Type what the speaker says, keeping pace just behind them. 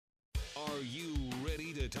Are you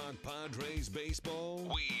ready to talk Padres baseball?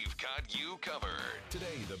 We've got you covered. Today,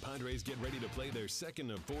 the Padres get ready to play their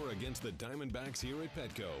second of 4 against the Diamondbacks here at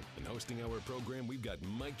Petco. And hosting our program, we've got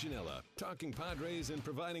Mike Janela, talking Padres and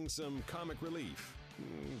providing some comic relief.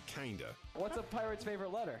 Kinda. What's a pirate's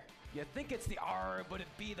favorite letter? You think it's the R, but it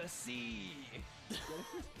be the C.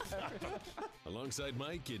 Alongside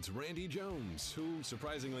Mike, it's Randy Jones, who,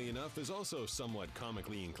 surprisingly enough, is also somewhat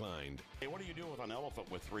comically inclined. Hey, what do you do with an elephant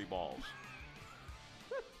with 3 balls?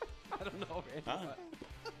 I don't know, Randy. Huh?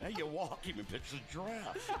 Hey, you walk him and pitch the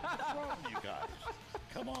giraffe. What's wrong with you guys?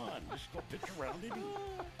 Come on, just go pitch around him.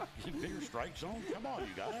 Get a bigger strike zone. Come on,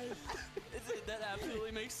 you guys. That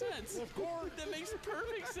absolutely makes sense. Of course. That makes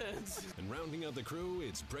perfect sense. And rounding out the crew,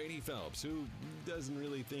 it's Brady Phelps, who doesn't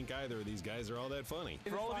really think either of these guys are all that funny.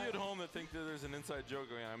 For all of you at home that think that there's an inside joke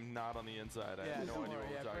going on, I'm not on the inside. I have no idea what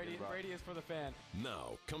we're talking about. Brady is for the fan.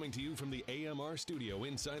 Now, coming to you from the AMR studio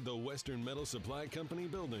inside the Western Metal Supply Company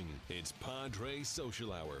building, it's Padres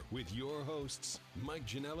Social Hour with your hosts, Mike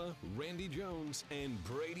Janela, Randy Jones, and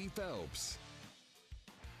Brady Phelps.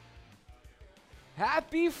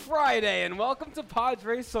 Happy Friday, and welcome to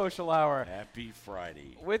Padres Social Hour. Happy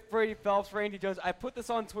Friday. With Brady Phelps, Randy Jones. I put this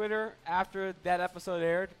on Twitter after that episode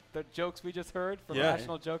aired, the jokes we just heard from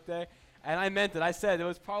National Joke Day. And I meant it. I said it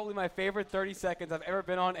was probably my favorite 30 seconds I've ever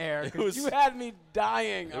been on air. Because you had me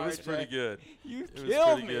dying. It was pretty good. You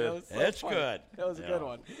killed me. Good. It was so That's funny. good. That was a good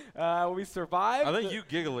one. We survived. I think you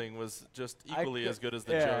giggling was just equally as good as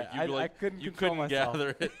the joke. I couldn't you control couldn't myself.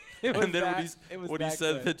 gather it. It was and then that, when he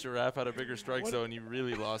said the giraffe had a bigger strike zone, you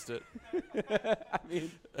really lost it. I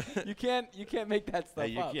mean, you can't make that stuff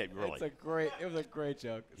you up. can't, really. It was a great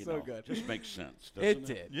joke. Good. Just makes sense, It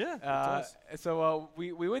doesn't it? did. Yeah. So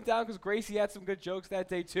we went down because Gracie had some good jokes that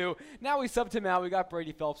day too. Now we subbed him out. We got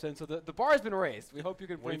Brady Phelps in, so the bar has been raised. We hope you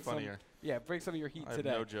can bring some of your heat I today.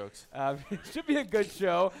 have no jokes. It should be a good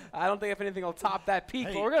show. I don't think if anything will top that peak,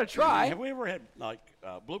 Hey, but we're gonna try. Have we ever had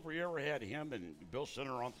Blooper? You ever had him and Bill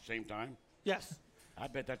Center on at the same time? Yes. I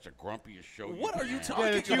bet that's the grumpiest show. What are you had. talking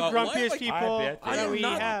Yeah, the two about? grumpiest I people bet they that are we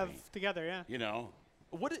not have grumpy. together, yeah. You know,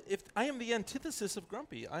 What if I am the antithesis of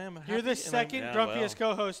grumpy? I am happy. You're the and second Yeah, grumpiest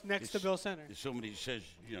well, co-host next to Bill Center. if somebody says,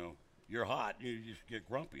 you're hot, you just get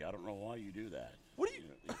grumpy. I don't know why you do that. What do you?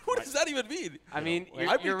 What does that even mean? I mean,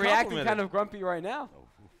 I'd be you're reacting complimented. kind of grumpy right now.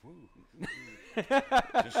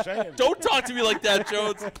 Just saying. Don't talk to me like that,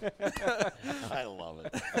 Jones. I love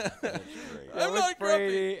it. That's great. I'm With not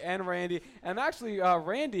Brady grumpy. and Randy. And actually,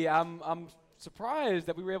 Randy, I'm surprised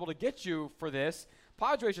that we were able to get you for this.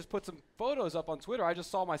 Padres just put some photos up on Twitter. I just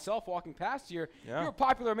saw myself walking past here. Yeah. You're a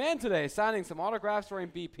popular man today, signing some autographs during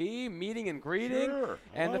BP, meeting and greeting. Sure.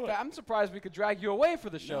 And I'm surprised we could drag you away for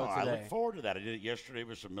the show No, today. I look forward to that. I did it yesterday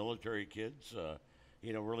with some military kids.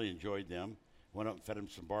 Really enjoyed them. Went up and fed them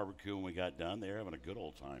some barbecue when we got done. They were having a good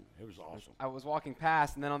old time. It was awesome. I was walking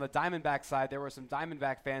past, and then on the Diamondback side, there were some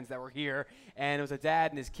Diamondback fans that were here, and it was a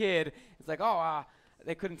dad and his kid. It's like,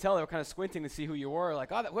 they couldn't tell. They were kind of squinting to see who you were.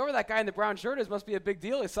 Like, whoever that guy in the brown shirt is must be a big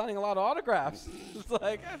deal. He's signing a lot of autographs. It's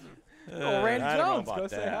like, Randy I don't know Jones, about go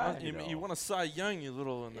say that. hi. You want to Cy Young, you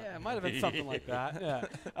little. Yeah, it might have been something like that.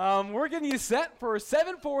 Yeah. We're getting you set for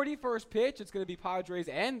 7:40 first pitch. It's going to be Padres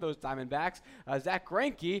and those Diamondbacks. Zach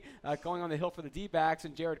Greinke going on the hill for the D-backs,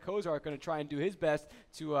 and Jared Kozar are going to try and do his best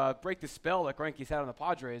to break the spell that Greinke's had on the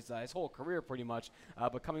Padres his whole career pretty much.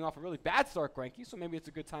 But coming off a really bad start, Greinke, so maybe it's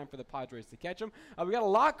a good time for the Padres to catch him. We got a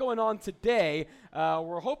lot going on today.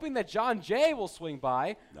 We're hoping that John Jay will swing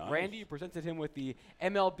by. Nice. Randy, you presented him with the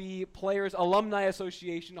MLB Players Alumni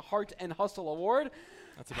Association Heart and Hustle Award.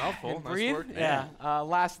 That's a mouthful. And Nice breathe. work. Yeah.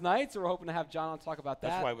 Last night, so we're hoping to have John on to talk about that.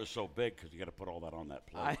 That's why it was so big, because you got to put all that on that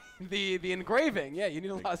plate. The engraving, yeah, you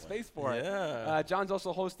need a lot of space for it. Yeah. John's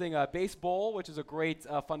also hosting Base Bowl, which is a great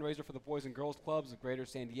fundraiser for the Boys and Girls Clubs of Greater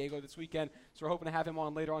San Diego this weekend. So we're hoping to have him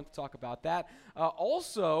on later on to talk about that.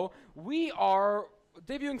 Also, we are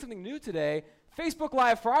debuting something new today, Facebook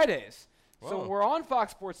Live Fridays. Whoa. So we're on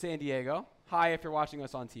Fox Sports San Diego. Hi, if you're watching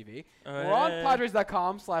us on TV. We're on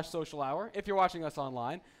Padres.com/social hour if you're watching us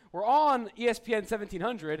online. We're on ESPN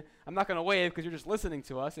 1700. I'm not going to wave because you're just listening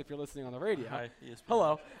to us if you're listening on the radio. Hi, ESPN.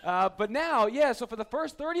 Hello. But now, so for the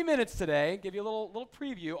first 30 minutes today, give you a little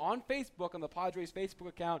preview on Facebook, on the Padres Facebook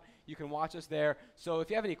account. You can watch us there. So if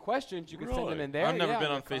you have any questions, you can send them in there. I've never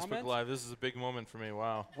been on your Facebook comments. Live. This is a big moment for me.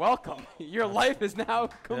 Wow. Welcome. Your life is now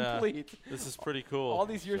complete. Yeah, this is pretty cool. All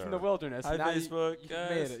these years in the wilderness. Hi, now Facebook. you guys.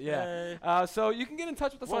 made it. Yeah. Hey. So you can get in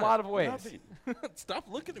touch with us What? a lot of ways. Nothing.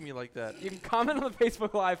 Stop looking at me like that. You can comment on the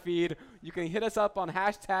Facebook Live feed. You can hit us up on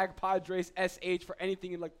hashtag PadresSH for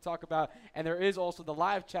anything you'd like to talk about. And there is also the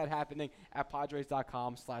live chat happening at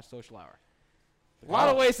Padres.com/social hour. A lot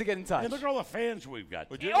of ways to get in touch. Hey, look at all the fans we've got.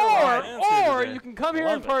 We do have a lot of fans Or today. you can come here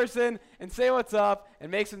in person and say what's up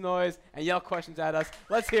and make some noise and yell questions at us.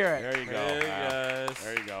 Let's hear it. There you go. Hey, guys.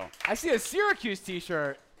 There you go. I see a Syracuse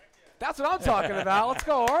T-shirt. That's what I'm talking about. Let's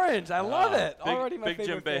go Orange. I love it. Already my big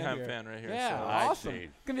favorite Jim Boeheim here. fan right here. Yeah, so. awesome. see.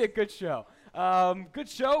 It's going to be a good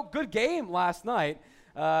show. Good game last night.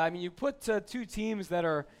 I mean, you put two teams that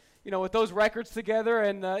are, with those records together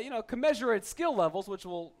and, commensurate skill levels, which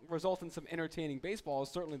will result in some entertaining baseball, is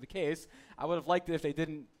certainly the case. I would have liked it if they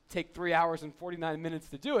didn't take 3 hours and 49 minutes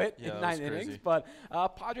to do it in 9 innings. But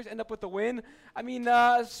Padres end up with the win. I mean,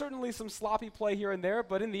 certainly some sloppy play here and there,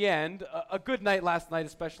 but in the end, a good night last night,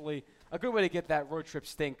 especially a good way to get that road trip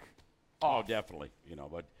stink off. Oh, definitely.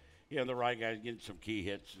 But the right guys getting some key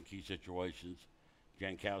hits in key situations.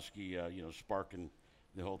 Jankowski, sparking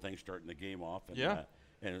the whole thing, starting the game off. And,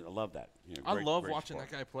 and I love that. I love great watching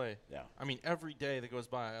spark. that guy play. Yeah. I mean, every day that goes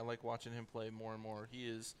by, I like watching him play more and more. He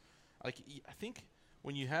is, I think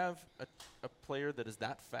when you have a player that is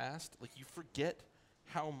that fast, you forget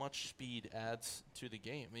how much speed adds to the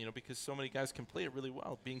game, because so many guys can play it really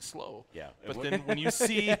well, being slow. Yeah. But then when you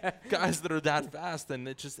see guys that are that fast, then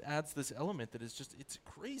it just adds this element that is just, it's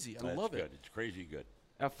crazy. I love it. It's crazy good.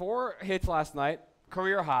 4 hits last night.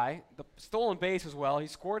 Career high. The stolen base as well. He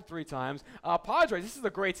scored 3 times. Padres, this is a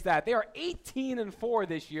great stat. They are 18-4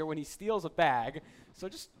 this year when he steals a bag. So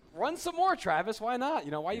just run some more, Travis. Why not?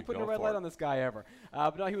 Why are you putting a red light on this guy ever?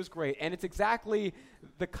 But no, he was great. And it's exactly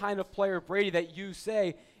the kind of player, Brady, that you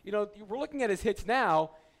say, we're looking at his hits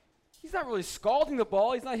now. He's not really scalding the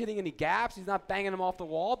ball. He's not hitting any gaps. He's not banging him off the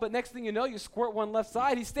wall. But next thing you know, you squirt one left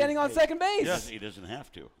side. He's standing on second base. He doesn't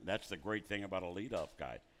have to. That's the great thing about a leadoff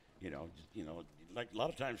guy. Like a lot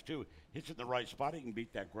of times, too, hits it in the right spot, he can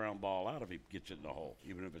beat that ground ball out if he gets it in the hole.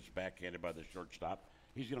 Even if it's backhanded by the shortstop,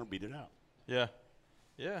 he's going to beat it out. Yeah.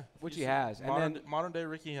 Yeah. Which he has. Modern day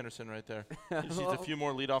Ricky Henderson right there. He just needs a few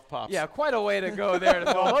more leadoff pops. Yeah, quite a way to go there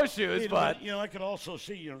to fill those shoes. But I could also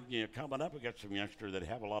see, coming up, we got some youngsters that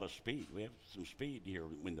have a lot of speed. We have some speed here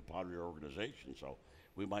in the Padre organization, so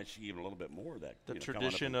we might see even a little bit more of that. The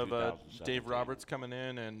tradition of Dave Roberts coming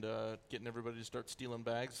in and getting everybody to start stealing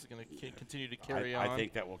bags is going to continue to carry on. I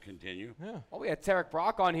think that will continue. Yeah. Well, we had Tarek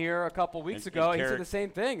Brock on here a couple weeks ago. He said the same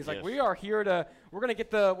thing. He's like, we are here we're going to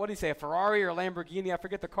get what did he say, a Ferrari or a Lamborghini? I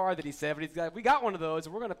forget the car that he said, but we got one of those,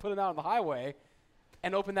 and we're going to put it out on the highway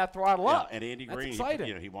and open that throttle up. And Andy That's Green,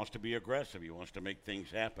 exciting. he wants to be aggressive. He wants to make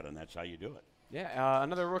things happen, and that's how you do it. Yeah,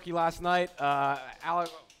 another rookie last night. Alec,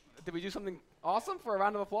 did we do something awesome for a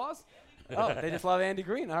round of applause? Oh, they just love Andy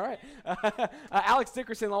Green. All right. Alex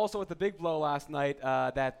Dickerson also with the big blow last night,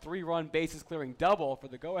 that 3-run bases clearing double for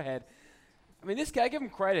the go-ahead. I mean, this guy, I give him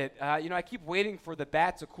credit. I keep waiting for the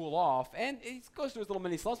bat to cool off, and he goes through his little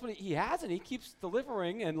mini slumps, but he hasn't. He keeps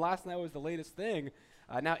delivering, and last night was the latest thing.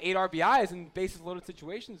 Now 8 RBIs in bases-loaded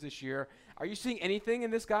situations this year. Are you seeing anything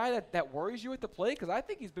in this guy that worries you at the plate? Because I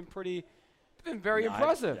think he's been very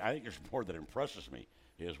impressive. I think there's more that impresses me.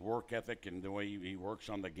 His work ethic and the way he works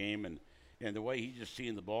on the game and the way he's just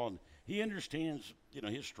seeing the ball. And he understands,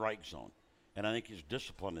 his strike zone. And I think his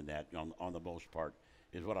discipline in that, on the most part,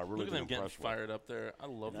 is what I really Look at them getting impressed with. fired up there. I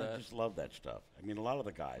love that. I just love that stuff. I mean, a lot of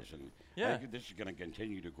the guys. And I think this is going to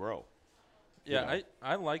continue to grow. Yeah,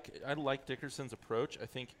 I like Dickerson's approach. I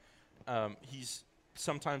think he's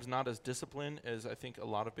sometimes not as disciplined as I think a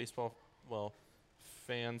lot of baseball,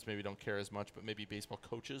 fans maybe don't care as much, but maybe baseball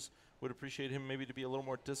coaches would appreciate him maybe to be a little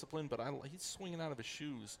more disciplined. But he's swinging out of his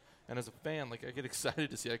shoes, and as a fan, I get excited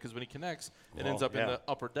to see that because when he connects, it ends up in the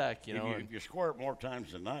upper deck. If you score it more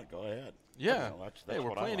times than not, go ahead. Yeah, that's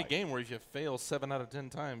we're playing a game where if you fail 7 out of 10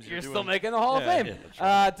 times, you're still making the Hall of Fame. Yeah, that's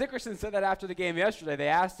right. Dickerson said that after the game yesterday. They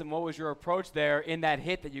asked him, what was your approach there in that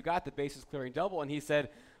hit that you got, the bases clearing double, and he said,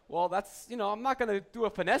 well, that's, I'm not going to do a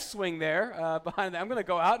finesse swing there behind that. I'm going to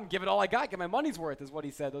go out and give it all I got, get my money's worth, is what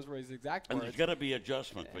he said. Those were his exact words. And there's got to be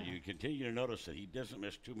adjustment, but you continue to notice that he doesn't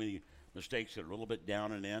miss too many mistakes that are a little bit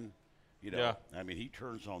down and in. I mean, he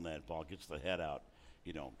turns on that ball, gets the head out,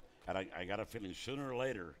 and I got a feeling sooner or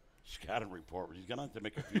later, scouting report, he's going to have to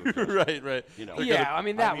make a few adjustments. right. we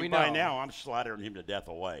know. By now, I'm slaughtering him to death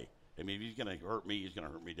away. I mean, if he's going to hurt me, he's going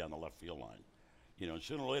to hurt me down the left field line.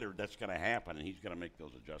 Sooner or later, that's going to happen, and he's going to make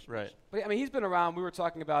those adjustments. Right. But, I mean, he's been around. We were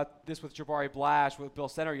talking about this with Jabari Blash, with Bill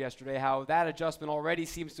Center yesterday, how that adjustment already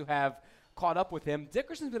seems to have caught up with him.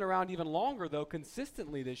 Dickerson's been around even longer, though,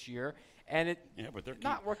 consistently this year, and but they're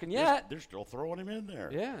not working yet. They're still throwing him in there.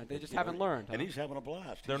 Yeah, they just haven't learned. And he's having a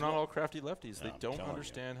blast. They're not all crafty lefties. They don't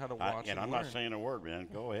understand how to watch. And I'm not saying a word, man.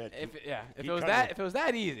 Go ahead. If it was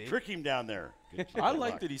that easy, trick him down there. I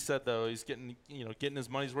like that he said though he's getting his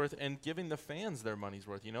money's worth and giving the fans their money's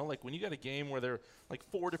worth. Like when you got a game where there are like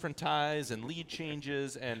 4 different ties and lead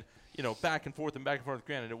changes and back and forth.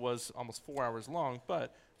 Granted, it was almost 4 hours long,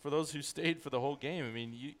 but for those who stayed for the whole game, I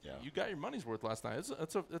mean, you got your money's worth last night.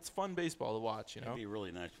 It's fun baseball to watch. It'd be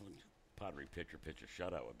really nice when Padre pitcher pitch a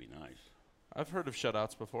shutout would be nice. I've heard of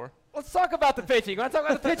shutouts before. Let's talk about the pitching. You want to talk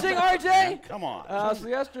about the pitching, RJ? Come on. So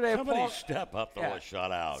yesterday, somebody step up, throw a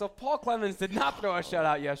shutout. So Paul Clemens did not throw a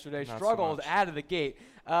shutout yesterday. Not struggled so out of the gate.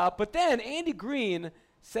 But then Andy Green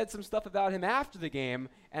said some stuff about him after the game,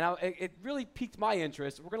 and it really piqued my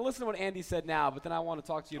interest. We're going to listen to what Andy said now, but then I want to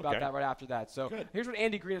talk to you about that right after that. So here's what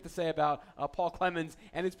Andy Green had to say about Paul Clemens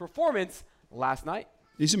and his performance last night.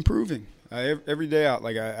 He's improving. Every day out,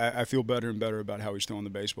 I feel better and better about how he's throwing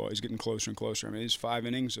the baseball. He's getting closer and closer. I mean, he's 5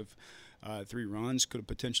 innings of 3 runs. Could have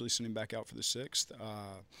potentially sent him back out for the 6th.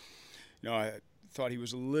 I thought he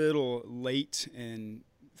was a little late in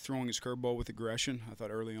throwing his curveball with aggression. I thought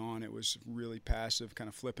early on it was really passive, kind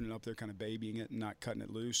of flipping it up there, kind of babying it and not cutting it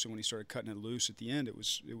loose. So when he started cutting it loose at the end, it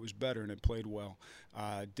was better and it played well.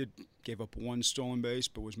 Gave up 1 stolen base,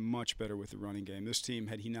 but was much better with the running game. This team,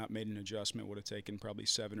 had he not made an adjustment, would have taken probably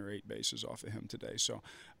 7 or 8 bases off of him today. So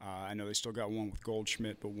I know they still got 1 with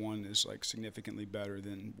Goldschmidt, but 1 is significantly better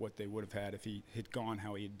than what they would have had if he had gone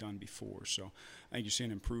how he had done before. So I think you see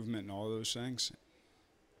an improvement in all of those things.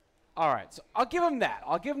 All right, so I'll give him that.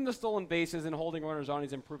 I'll give him the stolen bases and holding runners on.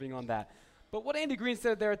 He's improving on that. But what Andy Green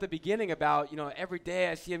said there at the beginning about, every day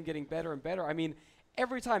I see him getting better and better. I mean,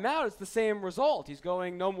 every time out, it's the same result. He's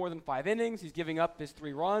going no more than 5 innings. He's giving up his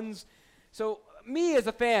 3 runs. So me as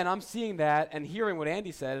a fan, I'm seeing that and hearing what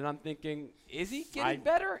Andy said, and I'm thinking, is he getting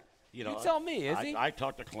better? You tell me, is he? I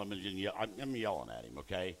talked to Clemens, and I'm yelling at him,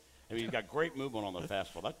 okay? I mean, he's got great movement on the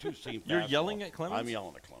fastball. That 2-seam fastball. You're yelling at Clemens? I'm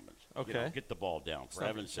yelling at Clemens. Okay. Get the ball down, for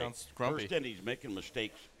heaven's sake. Sounds grumpy. First inning, he's making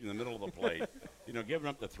mistakes in the middle of the plate. Giving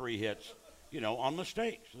up the 3 hits, on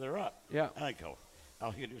mistakes. They're up. Yeah. And I go,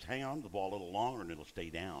 all you do is hang on to the ball a little longer, and it'll stay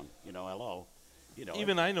down. Hello.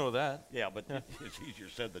 Even I know that. Yeah, but it's easier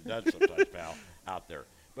said than done sometimes, pal, out there.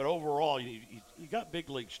 But overall, you got big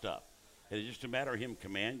league stuff. And it's just a matter of him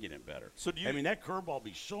commanding it better. So that curveball would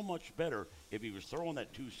be so much better if he was throwing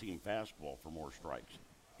that 2-seam fastball for more strikes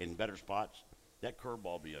in better spots. That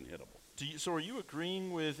curveball would be unhittable. So are you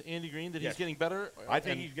agreeing with Andy Green that he's getting better? I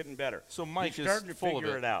think he's getting better. So Mike he's starting to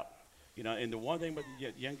figure it out. And the one thing with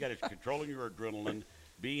the young guy is controlling your adrenaline,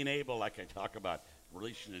 being able, like I talk about,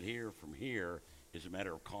 releasing it here from here is a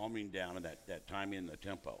matter of calming down and that time in the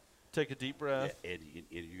tempo. Take a deep breath.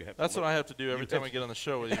 That's what I have to do every time I get on the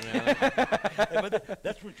show with you, man. But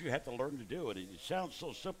that's what you have to learn to do. It sounds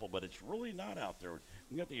so simple, but it's really not out there.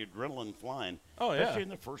 You got the adrenaline flying. Oh, yeah. Especially in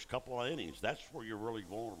the first couple of innings. That's where you're really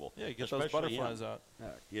vulnerable. Yeah, you get those butterflies out.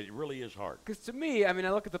 Yeah, it really is hard. Because to me, I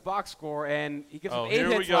look at the box score, and he gives them 8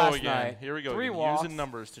 hits last night. Here we go 3 again. walks. Using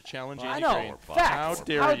numbers to challenge I Andy know. Green. Facts. How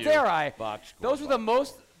dare you? How dare I? Those were the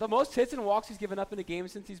most hits and walks he's given up in a game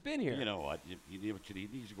since he's been here. You know what? He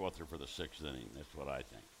needs to go out there for the 6th inning. That's what I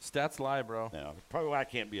think. Stats lie, bro. No, probably why I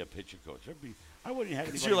can't be a pitching coach. I wouldn't have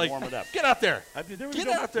anybody warming up. Get out there. Get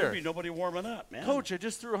out there. There'd be nobody warming up, man. Coach, I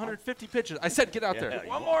just threw 150 pitches. I said get out there.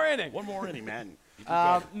 One more inning. One more inning, man.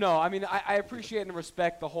 No, I appreciate and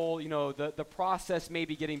respect the whole, the process may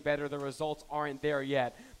be getting better. The results aren't there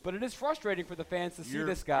yet. But it is frustrating for the fans to see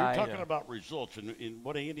this guy. You're talking about results, and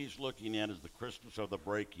what Andy's looking at is the crispness of the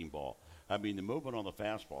breaking ball. I mean, the movement on the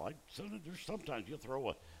fastball. Sometimes you'll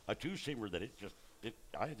throw a 2-seamer that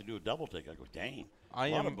I had to do a double take. I go, dang. A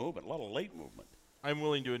lot of movement, a lot of late movement. I'm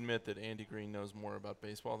willing to admit that Andy Green knows more about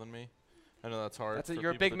baseball than me. I know that's hard.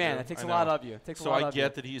 You're a big man. That takes a lot of you. So I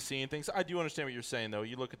get that he's seeing things. I do understand what you're saying, though.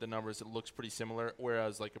 You look at the numbers, it looks pretty similar,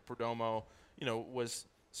 whereas like a Perdomo, was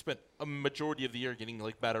spent a majority of the year getting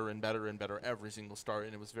better and better and better every single start,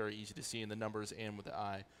 and it was very easy to see in the numbers and with the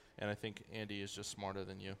eye. And I think Andy is just smarter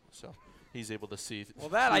than you, so he's able to see. Well,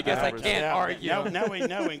 that I guess I can't argue. Now we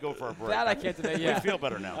can go for a break. That I can't deny. Yeah, we feel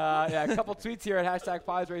better now. A couple tweets here at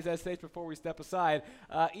 #PadresSH before we step aside.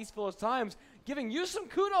 East Village Times giving you some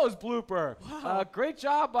kudos, blooper. Wow. Great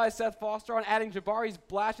job by Seth Foster on adding Jabari's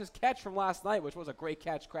Blash's catch from last night, which was a great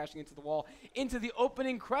catch, crashing into the wall into the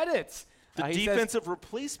opening credits. The He defensive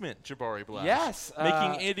replacement, Jabari Blash. Yes.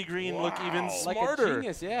 Making Andy Green look even like smarter. a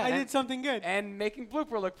genius, yeah. I did something good. And making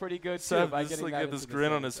Blooper look pretty good, So too, by just getting like that this into the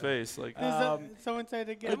grin on scene, his so. face. Like, Someone said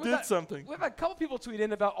it again. I did something. We've had a couple people tweet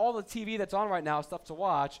in about all the TV that's on right now, stuff to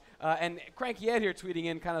watch. And Cranky Ed here tweeting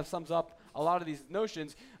in kind of sums up a lot of these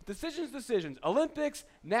notions. Decisions. Olympics,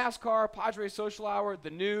 NASCAR, Padres Social Hour, the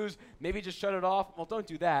news. Maybe just shut it off. Well, don't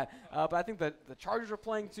do that. But I think that the Chargers are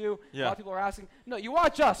playing too. Yeah. A lot of people are asking. No, you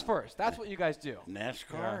watch us first. That's what you guys do.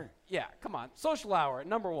 NASCAR? Yeah, come on. Social Hour,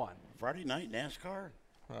 number one. Friday night NASCAR?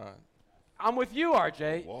 I'm with you,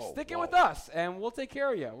 RJ. Whoa, Stick it whoa. with us, and we'll take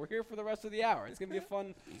care of you. We're here for the rest of the hour. It's going to be a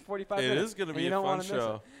fun 45 It minutes. is gonna and be you a don't fun wanna miss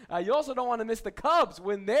show. it. You also don't want to miss the Cubs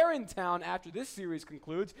when they're in town after this series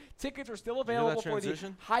concludes. Tickets are still hear that available for the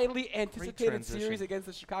transition? highly anticipated transition. series against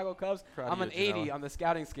the Chicago Cubs. Proud of I'm an you, 80 Janela. on the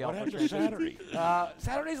scouting scale. What for happened to transition. Saturday?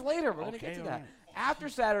 Saturday's later. We're going to Okay, get to all that. right. After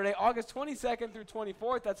Saturday, August 22nd through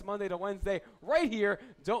 24th, that's Monday to Wednesday, right here.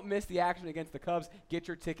 Don't miss the action against the Cubs. Get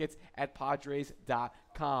your tickets at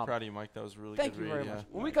Padres.com. Proud of you, Mike. That was really Thank good you read, very yeah. much.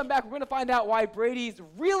 When we come back, we're going to find out why Brady's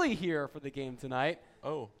really here for the game tonight.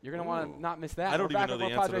 Oh. You're going to want to not miss that. I don't we're back even know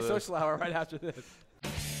with the more answer to Padres this. Social Hour right after this.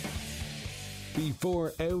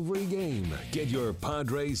 Before every game, get your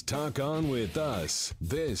Padres talk on with us.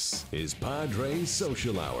 This is Padres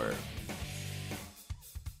Social Hour.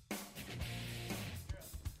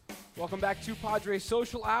 Welcome back to Padres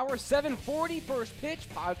Social Hour. 7:40 first pitch.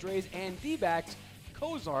 Padres and D-backs,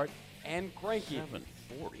 Cozart and Greinke.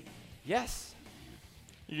 7:40. Yes.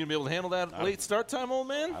 You going to be able to handle that late start time, old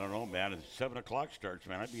man? I don't know, man. It's 7 o'clock starts,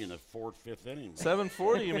 man. I'd be in the fourth, fifth inning.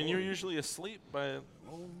 7:40. I mean, you're usually asleep by.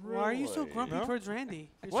 Why are you so Really? grumpy No? towards Randy?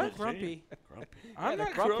 You're What? so grumpy. Grumpy. I'm the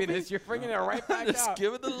not grumpiness, grumpy. you're bringing it right back Just out.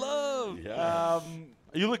 give it the love. Yeah.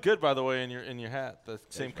 You look good, by the way, in your hat. The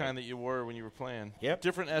same right. kind that you wore when you were playing. Yep.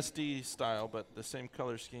 Different SD style, but the same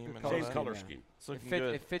color scheme. And all Same that. color yeah. scheme. It's looking It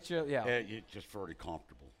good. fits you, yeah. It's just very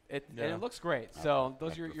comfortable. And Yeah. it looks great. So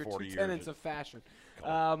those are after your 40 two years, tenets it- of fashion.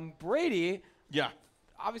 Color. Brady, Yeah.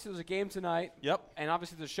 obviously there's a game tonight. Yep. And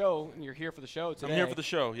obviously the show, and you're here for the show today. I'm here for the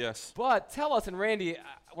show. Yes. But tell us, and Randy,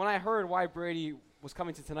 when I heard why Brady was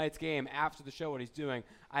coming to tonight's game after the show, what he's doing,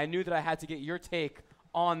 I knew that I had to get your take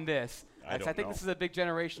on this. I don't think know. this is a big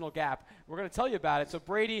generational gap. We're going to tell you about it. So,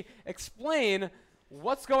 Brady, explain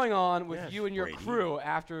what's going on with Yes, you and your Brady. crew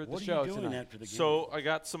after the What show are you doing tonight. after the game? So I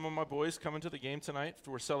got some of my boys coming to the game tonight.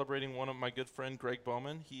 We're celebrating one of my good friend, Greg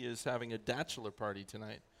Bowman. He is having a bachelor party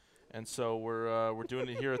tonight, and so we're doing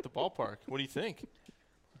it here at the ballpark. What do you think?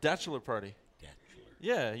 Bachelor party. Bachelor.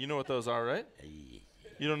 Yeah, you know what those are, right? Hey.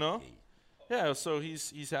 You don't know? Yeah. So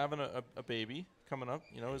he's having a baby coming up.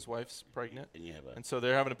 You know, his wife's pregnant, And you have a and so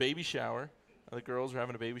they're having a baby shower. The girls are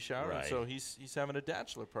having a baby shower, and so Right. he's having a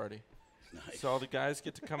bachelor party. nice. So all the guys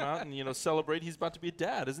get to come out and celebrate. He's about to be a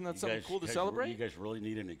dad. Isn't that You something guys- cool to guys- celebrate? You guys really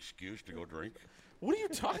need an excuse to go drink? What are you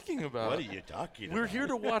talking about? What are you talking about? We're here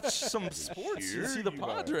to watch some sports and Sure see the you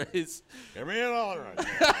are. Padres. Give me an all right.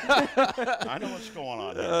 I know what's going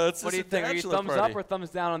on here. It's What do you just a think? Are you bachelor thumbs party. up or thumbs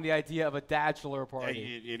down on the idea of a bachelor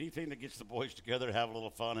party? Hey, anything that gets the boys together, have a little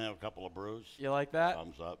fun, have a couple of brews. You like that?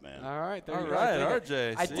 Thumbs up, man. All right. There All you go. right, I dig it.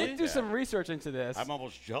 RJ, I see? did do Yeah. some research into this. I'm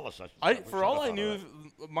almost jealous. For all I knew,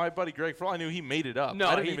 my buddy Greg, for all I knew, he made it up. No,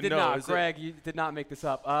 I didn't he even did know. not. Is it- Greg, you did not make this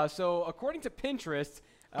up. So according to Pinterest,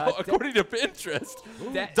 according to Pinterest.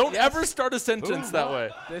 that- Don't yes. ever start a sentence that way.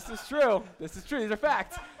 This is true. This is true. These are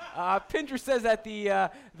facts. Pinterest says that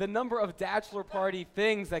the number of bachelor party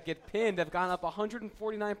things that get pinned have gone up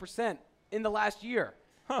 149% in the last year.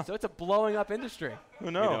 So it's a blowing up industry. Who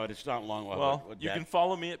You knows? know, it's not long. Well, you can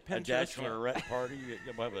follow me at a Pinterest. bachelorette party.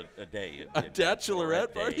 We'll have a day. A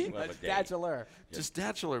bachelorette day. party? We'll have a day. Bachelor. Just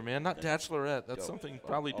bachelor, man, not bachelorette. That's something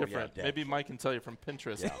probably oh, yeah, different. dad- Maybe Mike can tell you from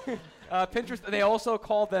Pinterest. Pinterest. They also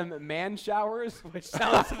call them man showers, which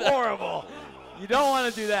sounds horrible. You don't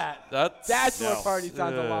want to do that. That's Bachelor No. party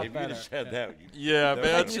sounds a lot If you better. just had that, Yeah, That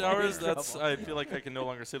bad would be showers. in That's. I feel like I can no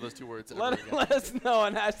longer say those two words. ever again. Let us know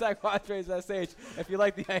on #PadresSH if you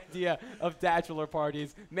like the idea of bachelor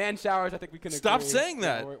parties. Man showers, I think we can Stop agree. saying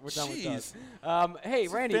Yeah, that. we're done with Jeez. those. Hey,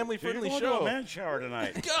 Randy. Family so you're friendly going to a show. man shower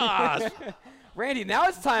tonight. Gosh. Randy, now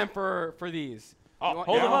it's time for these. Oh, You want-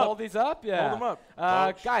 hold you them wanna up. Hold these up? Yeah. Hold 'em up.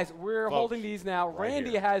 Folks. Guys, we're Folks. holding these now. Right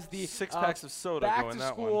Randy here. has the 6 packs of soda back go in to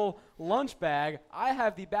that one. school lunch bag. I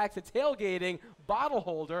have the back to tailgating bottle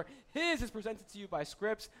holder. His is presented to you by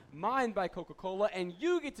Scripps, mine by Coca-Cola, and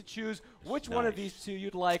you get to choose which one of nice. these two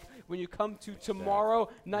you'd like when you come to tomorrow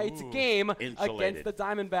night's game against Insulated. the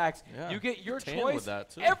Diamondbacks. Yeah, You get your tan with choice.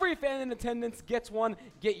 that, too. Every fan in attendance gets one.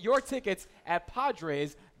 Get your tickets at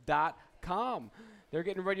Padres.com. They're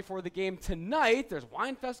getting ready for the game tonight. There's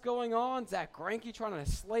Winefest going on. Zach Greinke trying to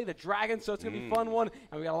slay the dragon, so it's going to be a fun one.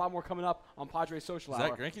 And we got a lot more coming up on Padres Social Hour.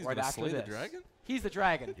 Zach Greinke's right going to after slay this. the dragon? He's the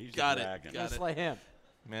dragon. He's Got the it. dragon. Got it. Slay him.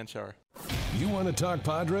 Man shower. You want to talk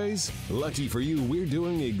Padres? Lucky for you, we're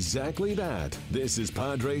doing exactly that. This is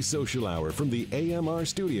Padres Social Hour from the AMR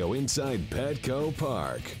studio inside Petco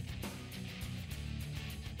Park.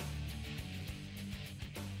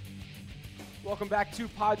 Welcome back to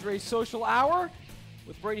Padres Social Hour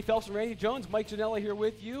with Brady Phelps and Randy Jones. Mike Janela here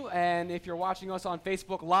with you. And if you're watching us on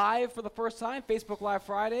Facebook Live for the first time, Facebook Live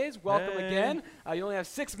Fridays, welcome again. You only have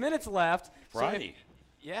 6 minutes left. Fridays.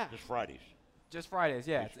 Yeah. Just Fridays. Just Fridays,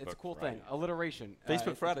 yeah. It's a Facebook cool Fridays. thing. Alliteration. Facebook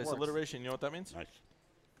it Fridays, works. alliteration. You know what that means? Nice.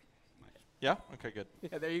 Yeah? Okay, good.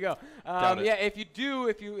 Yeah, there you go. Got it. Yeah,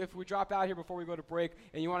 if we drop out here before we go to break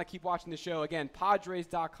and you want to keep watching the show, again,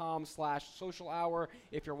 Padres.com/social hour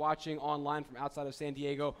if you're watching online from outside of San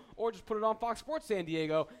Diego, or just put it on Fox Sports San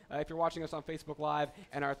Diego if you're watching us on Facebook Live,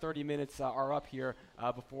 and our 30 minutes are up here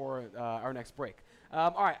before our next break.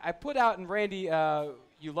 All right, I put out, and Randy,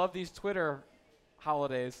 you love these Twitter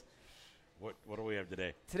holidays. What do we have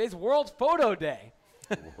today? Today's World Photo Day.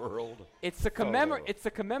 World. It's to commemorate. It's to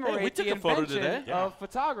commemorate Hey, we took the a photo invention today. of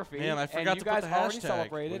photography. Man, I and forgot you to guys put the already hashtag.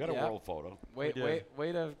 celebrated. We got a yeah. world photo. Way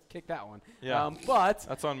to kick that one. Yeah. But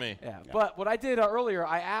That's on me. yeah. But what I did earlier,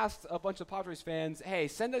 I asked a bunch of Padres fans, hey,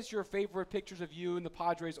 send us your favorite pictures of you and the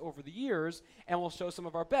Padres over the years, and we'll show some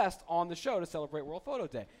of our best on the show to celebrate World Photo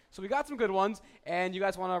Day. So we got some good ones, and you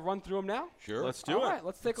guys want to run through them now? Sure. Let's do All it. right,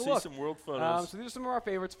 let's take a see look. some world photos. So these are some of our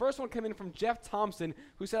favorites. First one came in from Jeff Thompson,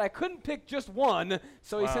 who said I couldn't pick just one,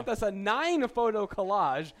 so he Wow. sent us a 9-photo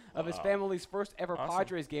collage of his family's first ever Awesome.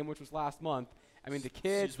 Padres game, which was last month. I mean, the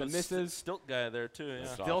kids, She's the with missus, Stilt guy there, too. Yeah.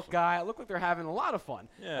 That's Stilt awesome. guy. It looked like they're having a lot of fun.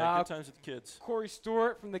 Yeah, good times with the kids. Corey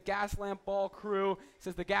Stewart from the Gaslamp Ball crew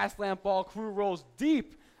says the Gaslamp Ball crew rolls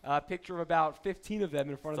deep. Picture of about 15 of them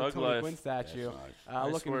in front of Thug the Tony life. Gwynn statue. That's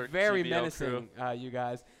Nice Looking work, very GBL menacing, you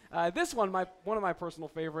guys. This one, one of my personal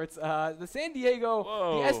favorites. The San Diego,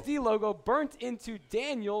 Whoa. the SD logo burnt into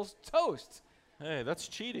Daniel's toast. Hey, that's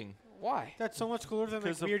cheating. Why? That's so much cooler than like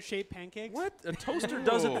 'Cause of- weird shaped pancakes. What? A toaster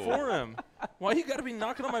does it for him. Why you got to be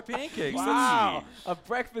knocking on my pancakes? Wow. A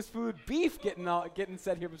breakfast food beef getting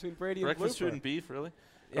set here between Brady Breakfast and food and beef, really?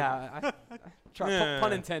 Yeah, Yeah.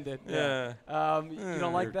 pun intended. Yeah. You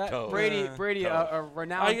don't like that, Toast. Brady, Toast. a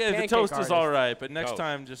renowned The pancake toast artist. is all right, but next Toast.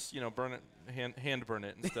 time just burn it, hand burn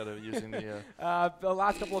it instead of using the. The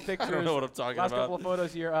last couple of pictures. I don't know what I'm talking last about. couple of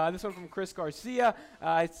photos here. This one from Chris Garcia.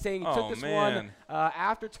 It's saying he took Oh, this man. one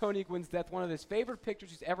after Tony Gwynn's death. One of his favorite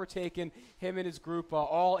pictures he's ever taken. Him and his group,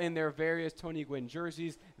 all in their various Tony Gwynn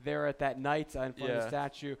jerseys, there at that night in front of the Yeah.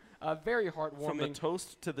 statue. Very heartwarming. From the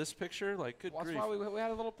toast to this picture, like good Well, that's grief. why we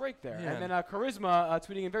had a little break there. Yeah. And then Charisma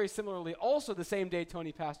tweeting in very similarly, also the same day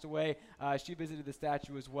Tony passed away. She visited the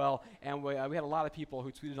statue as well. And we had a lot of people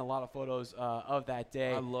who tweeted a lot of photos of that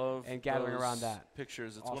day. I love and gathering those around that.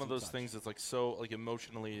 pictures. It's one Awesome of those touch. things that's like so like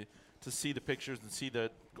emotionally to see the pictures and see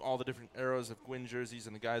all the different eras of Gwynn jerseys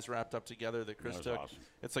and the guys wrapped up together that Chris That was took. awesome.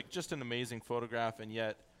 It's like just an amazing photograph, and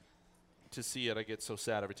yet to see it, I get so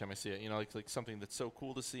sad every time I see it. You know, like something that's so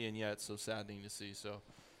cool to see and yet so saddening to see. So,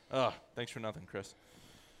 thanks for nothing, Chris.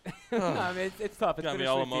 I mean, it's tough. It's Got me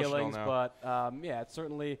all bittersweet emotional feelings, now. but yeah, it's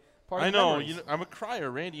certainly part I of the know. memories. I'm a crier,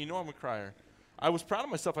 Randy. You know I'm a crier. I was proud of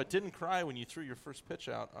myself. I didn't cry when you threw your first pitch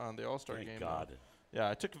out on the All-Star Thank game. God. Yeah,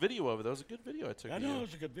 I took video of it. That was a good video I took I of know you. it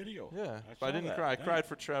was a good video. Yeah, I but I saw didn't that. cry. I Yeah. cried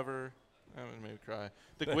for Trevor. That made me cry.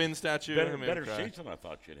 The Gwynn statue Better, made better me cry. seats than I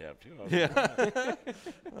thought you'd have too. Yeah,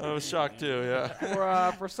 I was shocked too.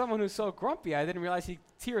 Yeah, For someone who's so grumpy, I didn't realize he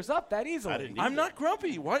tears up that easily. I didn't I'm not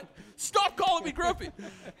grumpy. What? Stop calling me grumpy.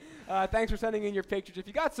 Thanks for sending in your pictures. If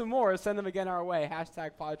you got some more, send them again our way.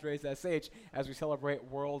 #PadresSH as we celebrate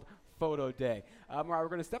World Photo Day. All right, we're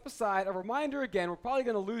going to step aside. A reminder again, we're probably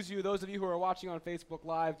going to lose you, those of you who are watching on Facebook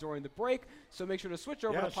Live during the break. So make sure to switch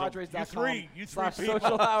over Yeah, to so Padres.com you three people.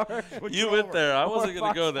 /social hour. You went there. I wasn't or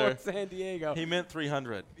going to go Fox there. Sports San Diego. He meant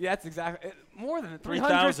 300. Yeah, that's exactly more than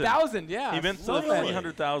 3,000. 300,000. Yeah, He meant to the love that.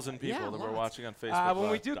 300,000 people Yeah, that were lots. watching on Facebook. When we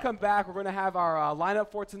Live. do come back, we're going to have our lineup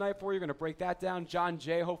for tonight for you. We're going to break that down. John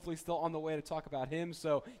Jay, hopefully still on the way to talk about him.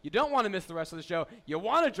 So you don't want to miss the rest of the show. You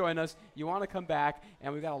want to join us. You want to come back.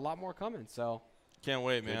 And we've got a lot more coming. So Can't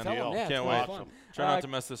wait, man. Tell 'em, yeah, Can't it's wait. awesome. Try not to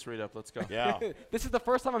mess this read up. Let's go. Yeah. This is the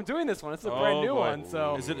first time I'm doing this one. It's a brand new boy. one.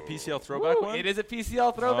 So Is it a PCL throwback Woo, one? It is a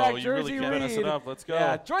PCL throwback Oh, you jersey really can't mess it read. up. Let's go.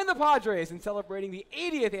 Yeah, join the Padres in celebrating the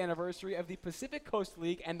 80th anniversary of the Pacific Coast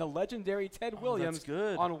League and the legendary Ted Williams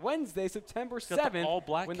good. on Wednesday, September got the 7th,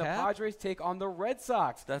 all-black when cap? the Padres take on the Red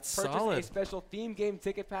Sox. That's Purchase solid. a special theme game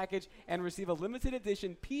ticket package and receive a limited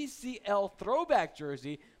edition PCL throwback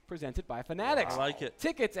jersey presented by Fanatics. I like it.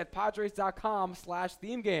 Tickets at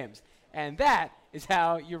padres.com/themegames. And that is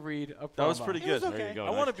how you read a promo. That was pretty good. okay. There you go. I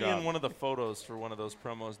want to Nice be job. in one of the photos for one of those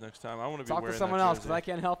promos next time. I want to be Talk wearing to someone that else jersey. because I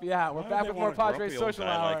can't help you out. We're Why back would with they more want a grumpy Padres old Social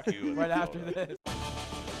guy Hour like you? right after this.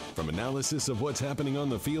 From analysis of what's happening on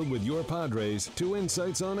the field with your Padres to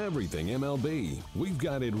insights on everything MLB, we've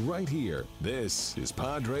got it right here. This is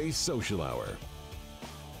Padres Social Hour.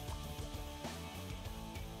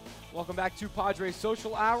 Welcome back to Padres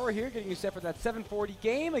Social Hour here, getting you set for that 7:40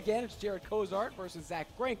 game. Again, it's Jared Cozart versus Zach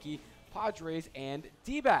Greinke, Padres and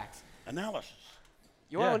D-backs. Analysis.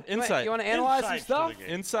 You Yeah, want to insight. analyze some Insights to stuff? the game.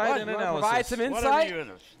 Insight What, and you wanna analysis. provide some Whatever insight? you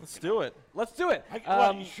is. Let's do it. Let's do it.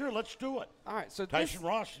 Sure, let's do it. All right, so Tyson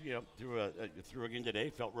Ross, through again today,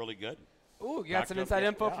 felt really good. you got some Backed up, inside yeah,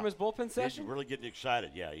 info yeah. from his bullpen He's session? really getting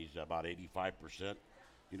excited. Yeah, he's about 85%.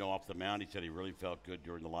 Off the mound, he said he really felt good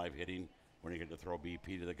during the live hitting when he got to throw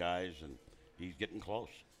BP to the guys, and he's getting close.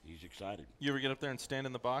 He's excited. You ever get up there and stand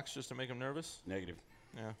in the box just to make him nervous? Negative.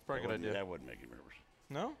 Yeah, probably a good idea. That wouldn't make him nervous.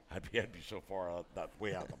 No? I'd be so far out,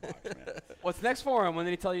 way out the box, man. What's next for him? When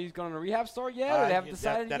did he tell you he's going to a rehab start yet? Or they haven't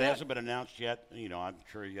decided that yet? hasn't been announced yet. I'm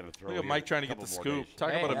sure you got to throw. Look at here Mike a trying to get the couple more scoop. days. Talk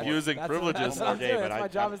about that's- abusing that's privileges. That's what I'm One more day, doing. but That's my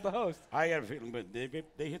job as the host. I got a feeling, but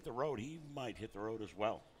they hit the road. He might hit the road as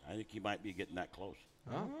well. I think he might be getting that close.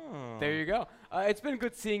 There you go. It's been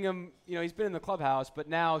good seeing him. He's been in the clubhouse, but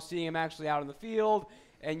now seeing him actually out in the field,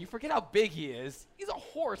 and you forget how big he is. He's a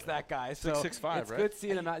horse, that guy. So 6'5", it's right? good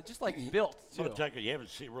seeing him out, just like built too. Well, you haven't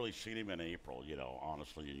really seen him in April,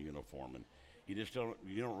 honestly, in uniform, and you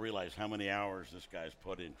don't realize how many hours this guy's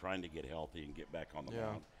put in trying to get healthy and get back on the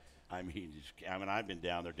mound. I've been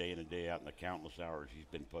down there day in and day out, and the countless hours he's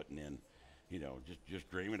been putting in, just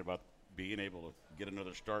dreaming about being able to get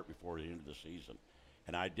another start before the end of the season.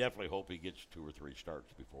 And I definitely hope he gets 2 or 3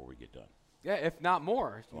 starts before we get done. Yeah, if not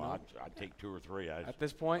more. Well, I'd take 2 or 3. At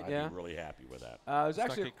this point, I'd yeah. be really happy with that. There's Let's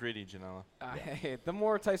actually not get greedy, Janela. Hey, the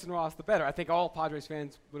more Tyson Ross, the better. I think all Padres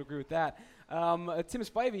fans would agree with that. Tim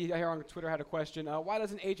Spivey here on Twitter had a question. Why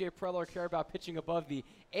doesn't A.J. Preller care about pitching above the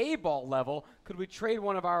A-ball level? Could we trade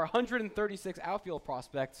one of our 136 outfield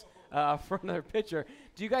prospects for another pitcher?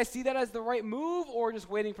 Do you guys see that as the right move, or just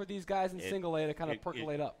waiting for these guys in single A to kind of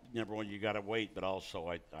percolate up? Number one, you got to wait, but also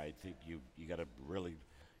I think you got to really,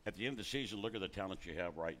 at the end of the season, look at the talent you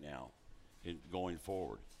have right now going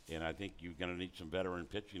forward. And I think you're going to need some veteran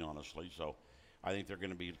pitching, honestly. So I think they're going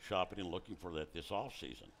to be shopping and looking for that this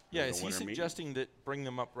offseason. Yeah, is he suggesting that bring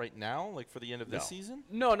them up right now, like for the end of this season?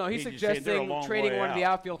 No, he's He's just saying they're a suggesting long trading way one of the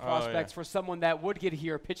out. outfield prospects for someone that would get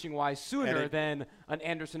here pitching-wise sooner than an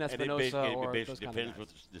Anderson Espinosa it or basically those kind depends of with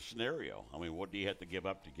guys. the scenario. I mean, what do you have to give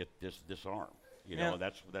up to get this arm?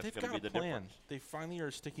 That's they've going to got be a the plan. difference. They finally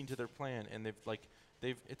are sticking to their plan, and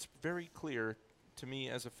it's very clear to me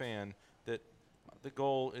as a fan that the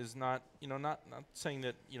goal is not saying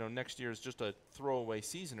that next year is just a throwaway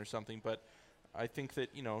season or something, but I think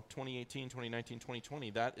that 2018, 2019,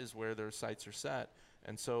 2020, that is where their sights are set,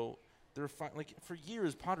 and so they're for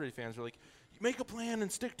years Padres fans were like, make a plan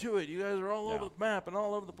and stick to it. You guys are all over the map and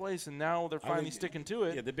all over the place, and now they're finally sticking to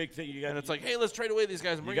it. Yeah, the big thing you got, and it's like, hey, let's trade away these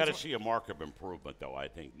guys. And you got to see a mark of improvement, though. I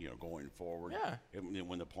think going forward. Yeah.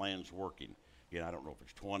 When the plan's working. I don't know if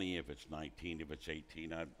it's 20, if it's 19, if it's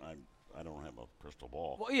 18. I don't have a crystal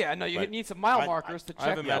ball. Well, yeah, no, you need some mile markers to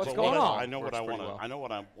check what's going on. I know what I Works want pretty to. well. I know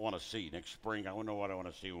what I want to see next spring. I know what I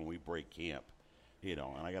want to see when we break camp. And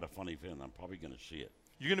I got a funny feeling I'm probably going to see it.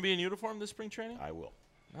 You're going to be in uniform this spring training? I will.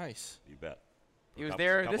 Nice. You bet. He was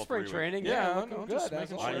there this spring 3 weeks. training. Yeah, looking no, good. just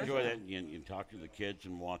That's making all I right. enjoy that. You talk to the kids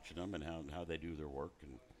and watching them and how they do their work,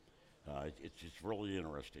 and it's really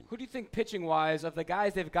interesting. Who do you think pitching-wise of the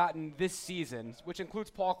guys they've gotten this season, which includes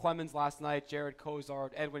Paul Clemens last night, Jared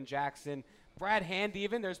Cozart, Edwin Jackson, Brad Hand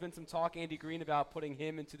even? There's been some talk, Andy Green, about putting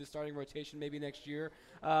him into the starting rotation maybe next year.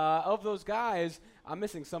 Of those guys, I'm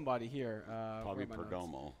missing somebody here. Probably where are my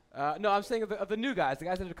notes? Perdomo. No, I'm saying of the new guys, the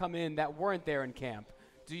guys that have come in that weren't there in camp.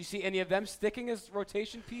 Do you see any of them sticking as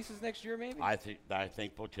rotation pieces next year maybe? I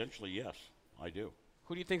think potentially yes, I do.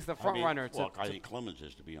 Who do you think is the front runner? I think Clemens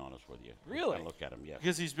is, to be honest with you. Really? I look at him, yes.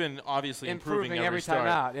 Because he's been obviously improving every every time start.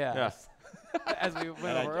 out, yeah. As we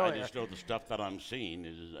went over I earlier. just know the stuff that I'm seeing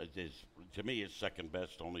is to me, it's second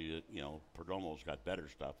best. Only Perdomo's got better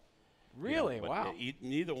stuff. Really? But Wow.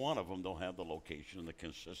 neither one of them don't have the location and the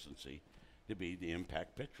consistency to be the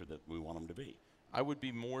impact pitcher that we want them to be. I would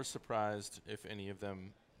be more surprised if any of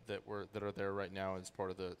them that are there right now as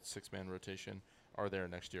part of the 6-man rotation are there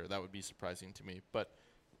next year. That would be surprising to me. But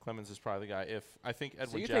Clemens is probably the guy. If I think Edwin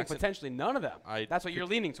So you Jackson, think potentially none of them? That's what you're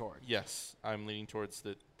leaning toward. Yes, I'm leaning towards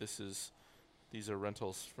that. These are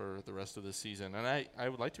rentals for the rest of the season, and I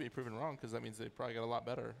would like to be proven wrong because that means they probably got a lot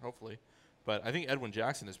better, hopefully. But I think Edwin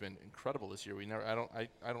Jackson has been incredible this year. I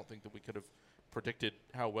don't think that we could have predicted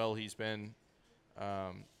how well he's been.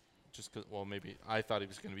 Just because, well, maybe I thought he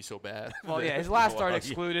was going to be so bad. Well, yeah, his last start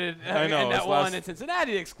excluded. I know, and that his one in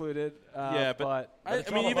Cincinnati excluded. Yeah, but I it's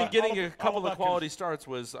mean, all even about- getting all a couple about of quality starts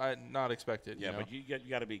was not expected. Yeah, you know? but you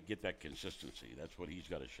got to get that consistency. That's what he's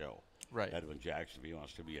got to show. Right. Edwin Jackson, if he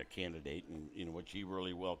wants to be a candidate, and which he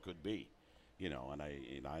really well could be, and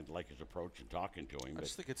I like his approach and talking to him. I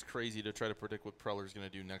just think it's crazy to try to predict what Preller's going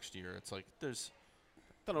to do next year. It's like Don't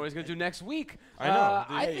know what he's going to do next week. I know.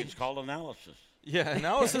 I think It's called analysis.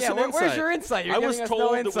 Analysis Yeah, and where's insight. your insight? You're I was giving us told no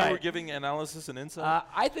that we insight. were giving analysis and insight.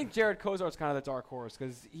 I think Jared Kozart's kind of the dark horse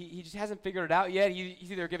because he just hasn't figured it out yet.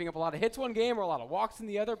 He's either giving up a lot of hits one game or a lot of walks in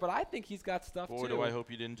the other, but I think he's got stuff Boy, too. do I hope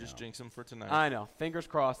you didn't just jinx him for tonight. I know. Fingers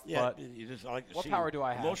crossed. Yeah, But you just like to what see power him do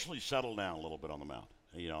I have? emotionally settle down a little bit on the mound.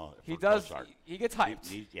 he for does. Cozart. He gets hyped.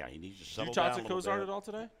 He needs to Did settle you down talk to a little Cozart bit. at all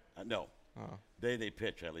today? No. Oh. They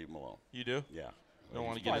pitch. I leave them alone. You do? Yeah. Don't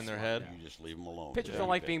want to He's get in their head. You just leave them alone. Pitchers Yeah. don't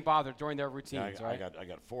like being bothered during their routines, I right?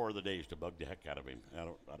 got 4 of the days to bug the heck out of him.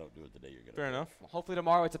 I don't do it the day you're gonna. Fair do it. enough. Hopefully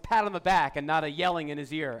tomorrow it's a pat on the back and not a yelling in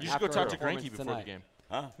his ear. You should go after talk a to performance Greinke before the tonight. game.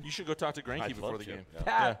 Huh? You should go talk to Greinke I'd before love the to, game.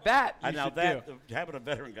 yeah. That you And now should do. having a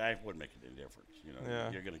veteran guy wouldn't make any difference.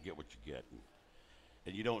 Yeah. You're going to get what you get,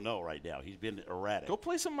 and you don't know right now. He's been erratic. Go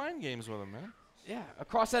play some mind games with him, man. Yeah,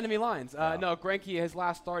 across enemy lines. No, Greinke, his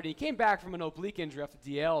last start, he came back from an oblique injury after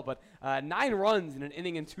DL, but 9 runs in an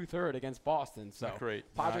inning and 2/3 against Boston. So Not great.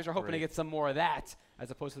 Padres Not are hoping to great. get some more of that, as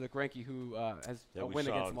opposed to the Greinke who has that a we win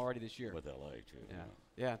saw against them already this year. with LA too. Yeah,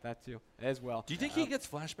 yeah, that too, as well. Do you think he gets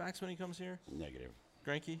flashbacks when he comes here, Negative.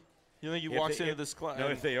 Greinke? You think he If walks they- into if- this club no,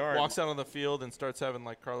 if they are- walks out on the field and starts having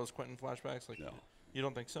like Carlos Quentin flashbacks? Like, No. you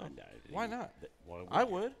don't think so? No, Why not? Why I you?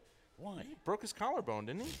 would. Why? He broke his collarbone,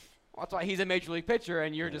 didn't he? Well, that's why he's a major league pitcher,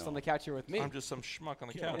 and you're just know. on the couch here with me. I'm just some schmuck on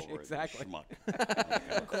the Get couch. over it, Exactly.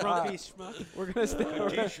 Schmuck. Grumpy schmuck. We're gonna stay.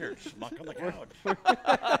 T-shirt. Schmuck on the couch.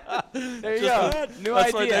 There you Just go. that. New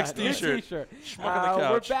That's my idea. next New t-shirt. t-shirt. Schmuck on the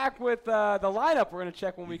We're couch. back with the lineup. We're going to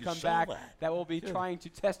check when we can come sell back. that. Will be trying to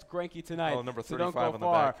test Greinke tonight. Oh, number so don't 35 go on the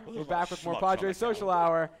far. back. Well, We're there's a back lot of with more schmucks on Padres the couch. Social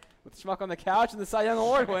Hour with Schmuck on the Couch and the Cy Young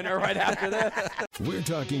Award winner right after this. We're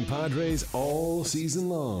talking Padres all season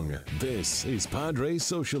long. This is Padres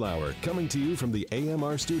Social Hour, coming to you from the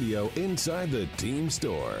AMR studio inside the team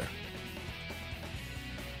store.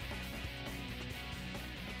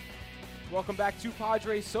 Welcome back to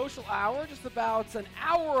Padres Social Hour. Just about an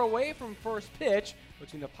hour away from first pitch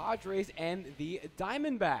between the Padres and the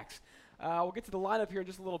Diamondbacks. We'll get to the lineup here in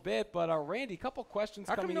just a little bit, but Randy, a couple questions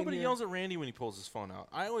How come coming nobody in here. yells at Randy when he pulls his phone out?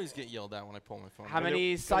 I always get yelled at when I pull my phone How out.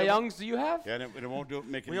 many Cy Youngs do you have? Yeah, and it won't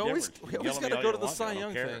make any We always- difference. we always Yell at me gotta all go you to the want Cy I don't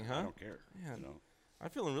Young care. thing, huh? I don't care. Man, You know. I'm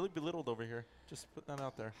feeling really belittled over here. Just put that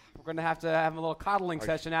out there. We're going to have a little coddling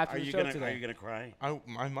session after Are the you show gonna today. Are you gonna cry?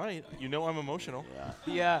 I might. You know I'm emotional.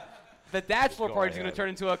 The bachelor Go party is going to ahead. turn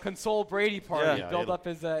into a console Brady party. Yeah, Build it'll- up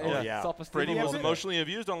his yeah. self-esteem. Brady a little was bit. emotionally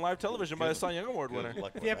abused on live television by a Cy Young Award winner. Good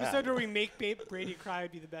luck with The episode that. where we make Brady cry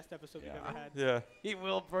would be the best episode we've ever had. Yeah. He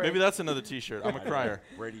will break. Maybe that's another T-shirt. I'm a crier.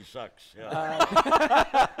 Brady sucks. Yeah.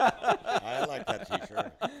 I like that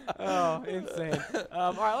T-shirt. Oh, insane.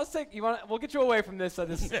 All right, let's take. We'll get you away from this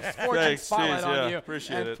this sports Thanks, spotlight jeez, on yeah, you,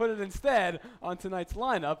 appreciate and it. put it instead on tonight's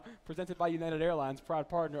lineup, presented by United Airlines, proud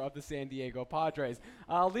partner of the San Diego Padres.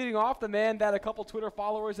 Leading off, the man that a couple Twitter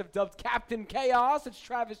followers have dubbed Captain Chaos. It's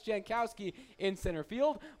Travis Jankowski in center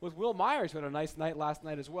field, with Will Myers, who had a nice night last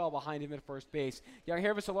night as well, behind him at first base. Young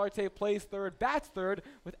Hervis Solarte plays third, bats third,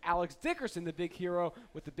 with Alex Dickerson, the big hero,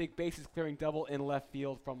 with the big bases clearing double in left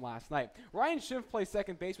field from last night. Ryan Schimpf plays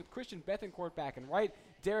second base with Christian Bethencourt back and right.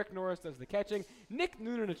 Derek Norris does the catching. Nick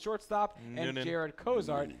Noonan at shortstop, and Jared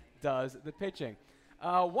Kozart does the pitching.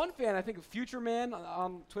 One fan, I think a Future Man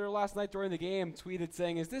on Twitter last night during the game, tweeted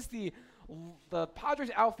saying, "Is this the Padres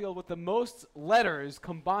outfield with the most letters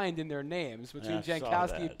combined in their names between I saw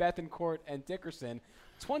Jankowski, that. Bethencourt, and Dickerson?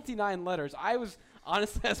 29 letters."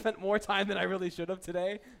 Honestly, I spent more time than I really should have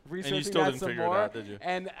today researching still that didn't some figure it more. out, did you?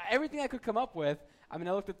 And everything I could come up with, I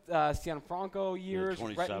looked at Cianfranco years,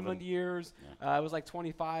 27. Rettenmund years. It was like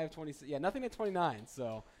 25, 26. Yeah, nothing at 29.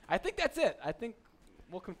 So I think that's it. I think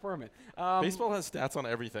We'll confirm it. Baseball has stats on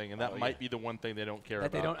everything, and that might be the one thing they don't care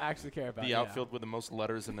about. That they don't actually care about. The outfield with the most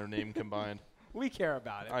letters in their name combined. We care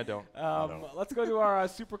about it. I don't. Let's go to our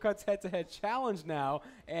Supercuts head-to-head challenge now.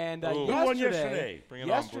 And who won yesterday? Bring it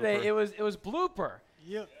on, Blooper. it was Blooper.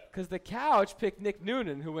 Yep. Because the couch picked Nick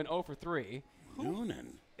Noonan, who went 0 for 3.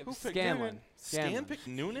 Noonan. Who Scanlon. Scan picked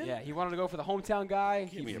Noonan? Yeah, he wanted to go for the hometown guy.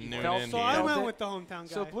 Give me a Noonan. So I went with the hometown guy.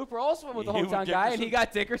 So Blooper also went with the You hometown went guy, and Dickerson? he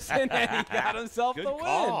got Dickerson, and he got himself Good the win.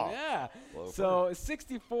 call. Yeah. Blooper. So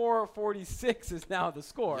 64-46 is now the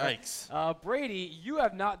score. Yikes. Brady, you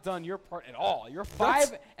have not done your part at all. You're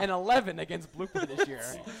 5-11 against Blooper this year.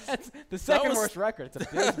 That's the second worst record. It's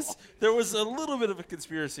abysmal. There was a little bit of a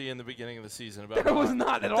conspiracy in the beginning of the season about There was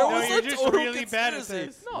not at There all. was you're a just total really bad at conspiracy.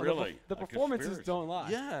 this. No, Really? the A performances conspiracy. don't lie.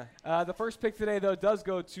 Yeah. The first pick today, though, does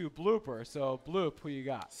go to Blooper. So, Bloop, who you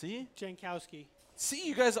got? See? Jankowski. See,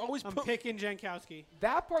 you guys always I'm put. picking Jankowski.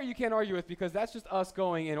 That part you can't argue with because that's just us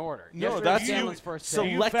going in order. No, Yesterday that's was you Scanlon's first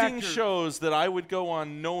pick. selecting factor- shows that I would go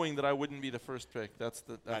on knowing that I wouldn't be the first pick. That's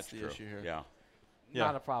the true. issue here. Yeah.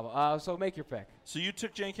 Not a problem. So make your pick. So you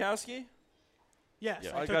took Jankowski? Yes,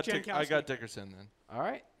 Yeah. I took got Jankowski. I got Dickerson then. All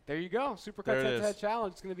right. There you go. Supercuts There it head-to-head is.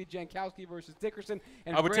 challenge. It's going to be Jankowski versus Dickerson.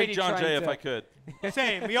 And I would Brady take John trying Jay if to- I could.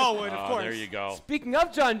 Same. We all would, of course. There you go. Speaking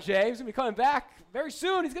of John Jay, he's going to be coming back very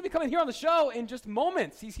soon. He's going to be coming here on the show in just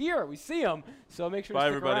moments. He's here. We see him. So make sure Bye,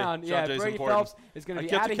 to stick everybody. around. John Jay's Brady important. Phelps is going to I be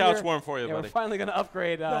kept out the of couch here. warm for you, Yeah, buddy. we're finally going to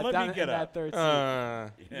upgrade let me down get in that up. third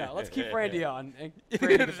seat. No, let's keep Randy on. And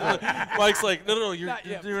Mike's like, no, you're Not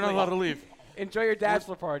yet, not allowed to leave. enjoy your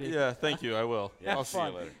bachelor party. Yeah, thank you. I will. Yeah. I'll see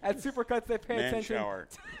Fun. you later. At Supercuts, they pay Man attention. shower.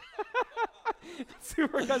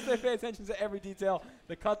 Supercuts, they pay attention to every detail.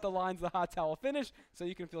 The cut, the lines, the hot towel finish, so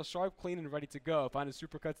you can feel sharp, clean, and ready to go. Find a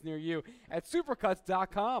Supercuts near you at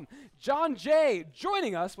supercuts.com. John Jay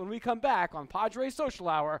joining us when we come back on Padres Social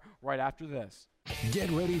Hour right after this. Get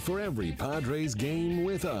ready for every Padres game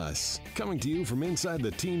with us. Coming to you from inside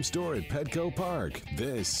the team store at Petco Park,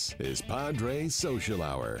 this is Padres Social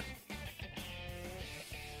Hour.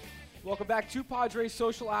 Welcome back to Padres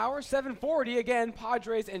Social Hour, 7:40 again,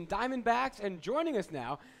 Padres and Diamondbacks. And joining us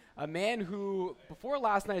now, a man who, before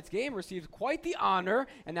last night's game, received quite the honor,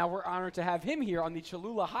 and now we're honored to have him here on the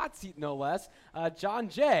Cholula hot seat, no less. John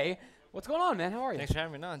Jay, what's going on, man? How are you? Thanks for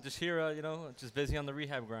having me on. Just here, just busy on the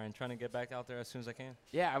rehab grind, trying to get back out there as soon as I can.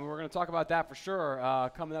 Yeah, I mean, we're going to talk about that for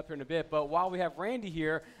sure coming up here in a bit. But while we have Randy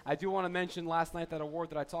here, I do want to mention last night that award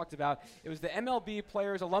that I talked about. It was the MLB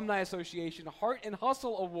Players Alumni Association Heart and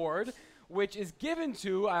Hustle Award, which is given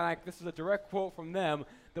to, and this is a direct quote from them,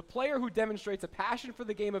 the player who demonstrates a passion for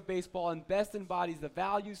the game of baseball and best embodies the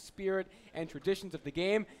values, spirit, and traditions of the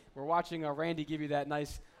game. We're watching Randy give you that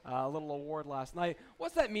nice little award last night.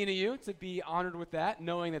 What's that mean to you to be honored with that,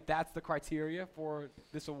 knowing that that's the criteria for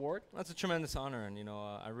this award? That's a tremendous honor, and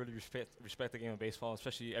I really respect the game of baseball,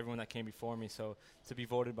 especially everyone that came before me. So to be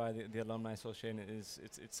voted by the Alumni Association it's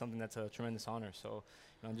something that's a tremendous honor. So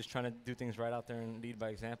I'm just trying to do things right out there and lead by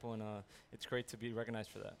example, and it's great to be recognized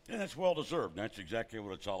for that. And that's well deserved. That's exactly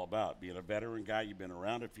what it's all about. Being a veteran guy, you've been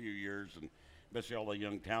around a few years, and especially all the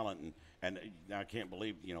young talent. And I can't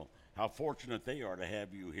believe how fortunate they are to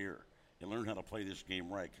have you here and learn how to play this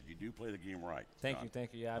game right, because you do play the game right. Thank John.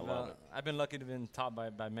 you. Yeah, I love it. I've been lucky to have been taught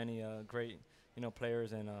by many great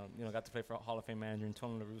players, and got to play for a Hall of Fame manager in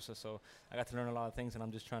Tony La Russa. So I got to learn a lot of things, and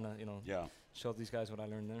I'm just trying to show these guys what I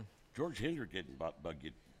learned there. George Hendrick didn't bug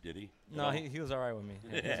you, did he? No, he was all right with me.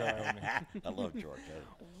 Yeah, he was all right with me. I love George.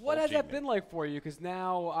 What has that teammate. been like for you? Because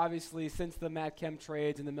now, obviously, since the Matt Kemp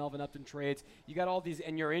trades and the Melvin Upton trades, you got all these,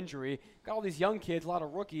 and your injury, got all these young kids, a lot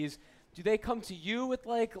of rookies. Do they come to you with,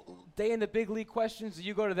 like, day in the big league questions? Do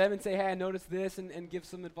you go to them and say, hey, I noticed this, and give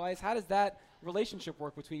some advice? How does that relationship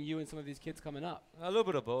work between you and some of these kids coming up? A little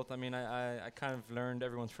bit of both. I mean, I kind of learned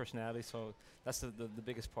everyone's personality, so that's the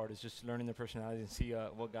biggest part is just learning their personality and see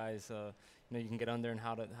what guys you can get under and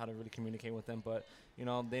how to really communicate with them. But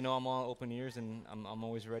they know I'm all open ears, and I'm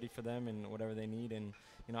always ready for them and whatever they need. And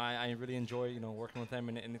I really enjoy working with them,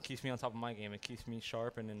 and it keeps me on top of my game. It keeps me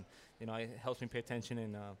sharp, and it helps me pay attention,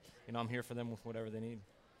 and I'm here for them with whatever they need.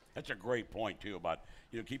 That's a great point too about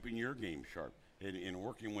keeping your game sharp. In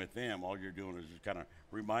working with them, all you're doing is just kind of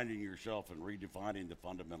reminding yourself and redefining the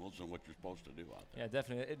fundamentals and what you're supposed to do out there. Yeah,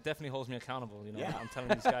 definitely. It definitely holds me accountable. Yeah. I'm telling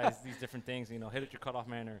these guys these different things. Hit at your cutoff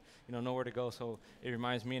man, or know where to go. So it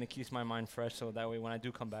reminds me, and it keeps my mind fresh. So that way, when I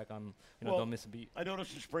do come back, I'm don't miss a beat. I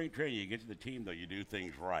noticed in spring training, you get to the team though, you do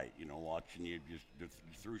things right. Watching you just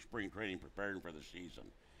through spring training, preparing for the season.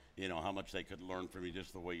 How much they could learn from you,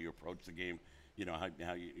 just the way you approach the game.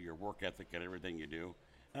 How your work ethic and everything you do.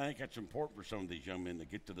 I think that's important for some of these young men to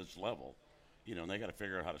get to this level, and they got to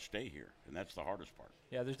figure out how to stay here, and that's the hardest part.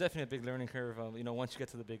 Yeah, there's definitely a big learning curve. Once you get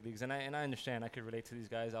to the big leagues, and I understand. I could relate to these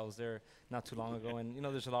guys. I was there not too long ago, and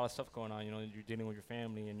there's a lot of stuff going on. You're dealing with your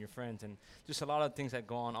family and your friends, and just a lot of things that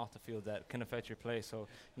go on off the field that can affect your play. So,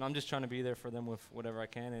 I'm just trying to be there for them with whatever I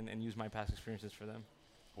can, and use my past experiences for them.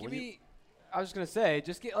 I was going to say,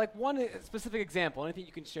 just get like one specific example, anything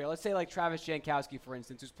you can share. Let's say like Travis Jankowski, for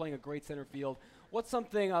instance, who's playing a great center field. What's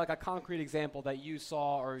something like a concrete example that you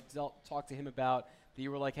saw or talked to him about that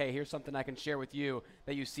you were like, hey, here's something I can share with you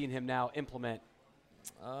that you've seen him now implement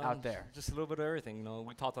out there? Just a little bit of everything.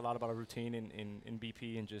 We talked a lot about a routine in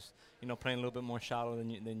BP and just, playing a little bit more shallow than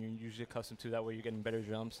you're usually accustomed to. That way you're getting better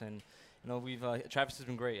jumps. And, Travis has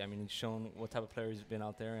been great. I mean, he's shown what type of player he's been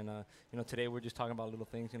out there. And, today we're just talking about little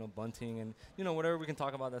things, bunting and, whatever we can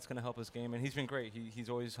talk about that's going to help his game. And he's been great. He's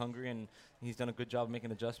always hungry, and he's done a good job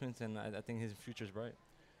making adjustments. And I think his future's bright.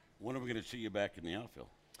 When are we going to see you back in the outfield?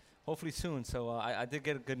 Hopefully soon. So I did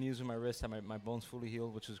get good news with my wrist. My bone's fully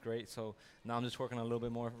healed, which was great. So now I'm just working on a little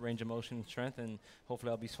bit more range of motion and strength, and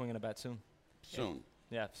hopefully I'll be swinging a bat soon. Soon?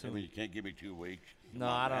 Yeah, soon. I mean, you can't give me 2 weeks. No,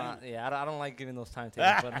 I don't. Yeah, I don't like giving those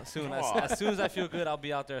timetables. But soon, as soon as I feel good, I'll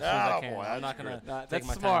be out there as soon as I can. Boy, I'm not gonna. That's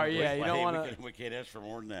my smart. time. Yeah, you don't want to. We can't ask for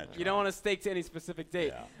more than that. You don't want to stake to any specific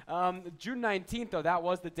date. Yeah. June 19th, though, that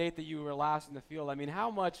was the date that you were last in the field. I mean,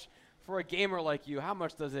 how much, for a gamer like you, how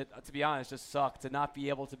much does it, to be honest, just suck to not be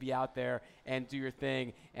able to be out there and do your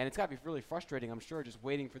thing? And it's got to be really frustrating, I'm sure, just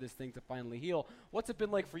waiting for this thing to finally heal. What's it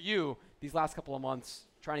been like for you these last couple of months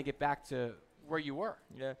trying to get back to where you were?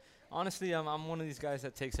 Yeah. Honestly, I'm one of these guys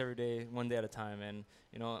that takes every day, one day at a time. And,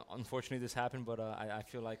 unfortunately this happened, but I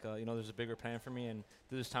feel like, there's a bigger plan for me. And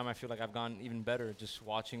this time I feel like I've gotten even better just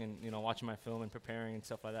watching and, watching my film and preparing and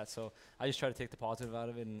stuff like that. So I just try to take the positive out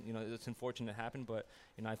of it. And, it's unfortunate it happened, but,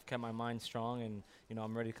 I've kept my mind strong and,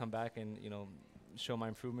 I'm ready to come back and, show my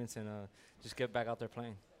improvements and just get back out there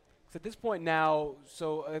playing. So at this point now,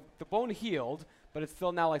 the bone healed, but it's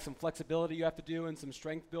still now like some flexibility you have to do and some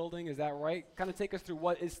strength building. Is that right? Kind of take us through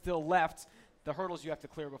what is still left, the hurdles you have to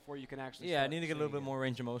clear before you can actually Yeah, I start need to get a little bit it. more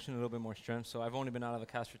range of motion, a little bit more strength. So I've only been out of the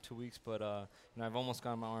cast for 2 weeks, but I've almost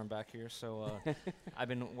gotten my arm back here. So I've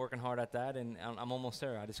been working hard at that, and I'm almost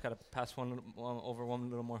there. I just got to pass over one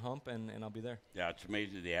little more hump, and I'll be there. Yeah, it's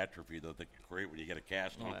amazing the atrophy that they can create when you get a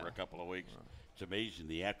cast on for a couple of weeks. It's amazing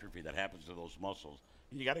the atrophy that happens to those muscles.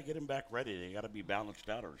 You got to get them back ready. They got to be balanced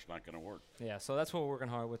out, or it's not going to work. Yeah, so that's what we're working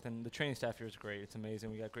hard with, and the training staff here is great. It's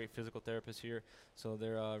amazing. We got great physical therapists here, so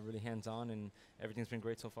they're really hands-on, and everything's been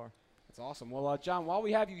great so far. That's awesome. Well, John, while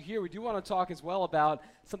we have you here, we do want to talk as well about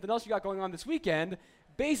something else you got going on this weekend,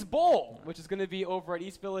 Base Bowl, which is going to be over at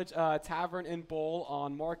East Village Tavern and Bowl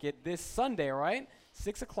on Market this Sunday, right?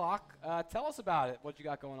 6 o'clock. Tell us about it, what you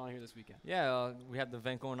got going on here this weekend. Yeah, we have the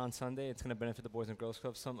event going on Sunday. It's going to benefit the Boys and Girls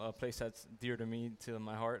Club, a place that's dear to me, to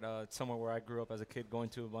my heart. It's somewhere where I grew up as a kid going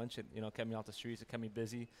to a bunch. It kept me off the streets. It kept me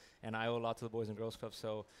busy, and I owe a lot to the Boys and Girls Club.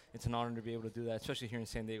 So it's an honor to be able to do that, especially here in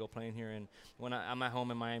San Diego playing here. And when I'm at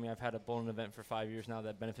home in Miami, I've had a bowling event for 5 years now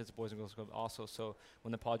that benefits the Boys and Girls Club also. So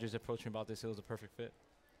when the Padres approached me about this, it was a perfect fit.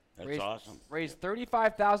 That's awesome. Raised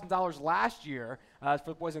 $35,000 last year for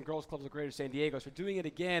the Boys and Girls Clubs of Greater San Diego. So we're doing it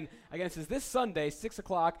again. Again, this is this Sunday, 6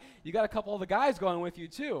 o'clock. You got a couple of the guys going with you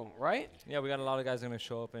too, right? Yeah, we got a lot of guys going to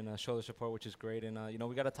show up and show their support, which is great. And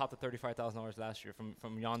we got to top the $35,000 last year from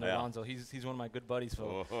Yonder Alonzo. He's one of my good buddies,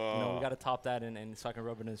 so we got to top that, and so I can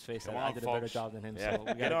rub it in his face that I did a better job than him. Yeah. So we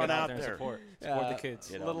got to get out there and support the kids.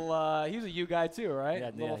 He was a U guy too,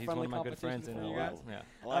 right? Yeah, he's one of my good friends. And I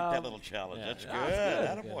like that little challenge. That's good.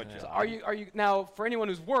 Attaboy, John. So are you now? For anyone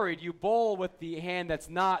who's worried, you bowl with the hand that's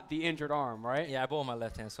not the injured arm, right? Yeah, I bowl with my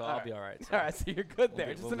left hand, so I'll be all right. So. All right, so you're good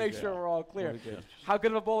there. Just to make sure we're all clear. How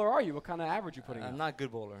good of a bowler are you? What kind of average you putting? I'm not a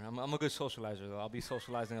good bowler. I'm a good socializer though. I'll be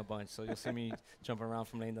socializing a bunch, so you'll see me jumping around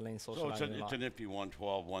from lane to lane socializing. So it's a nifty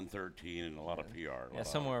 112, 113, and a lot of PR. Yeah,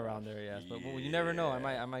 somewhere around there. Yeah, but you never know.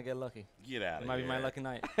 I might get lucky. Get out of here. It might be my lucky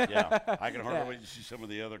night. Yeah, I can hardly wait to see some of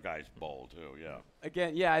the other guys bowl too. Yeah.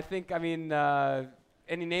 Again, I think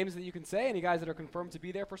any names that you can say? Any guys that are confirmed to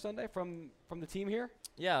be there for Sunday from the team here?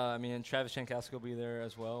 Yeah, Travis Jankowski will be there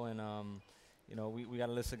as well, and we got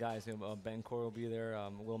a list of guys. Ben Core will be there.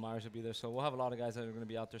 Will Myers will be there. So we'll have a lot of guys that are going to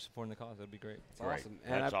be out there supporting the cause. It'll be great. That's awesome.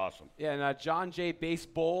 That's awesome. Yeah, and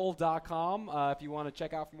johnjbaseball.com if you want to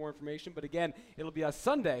check out for more information. But again, it'll be a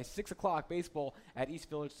Sunday, 6 o'clock, baseball at East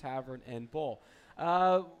Village Tavern and Bowl.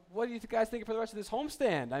 What do you guys think for the rest of this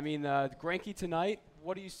homestand? Greinke tonight,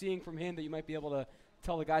 what are you seeing from him that you might be able to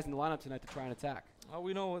tell the guys in the lineup tonight to try and attack?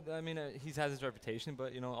 We know. I mean, he has his reputation,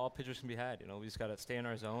 but all pitchers can be had. We just got to stay in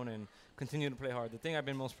our zone and continue to play hard. The thing I've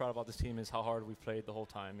been most proud about this team is how hard we've played the whole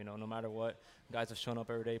time. No matter what, guys have shown up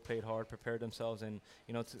every day, played hard, prepared themselves, and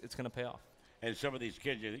it's going to pay off. And some of these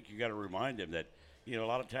kids, I think you got to remind them that a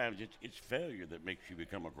lot of times it's failure that makes you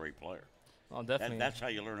become a great player. Oh, definitely. That's how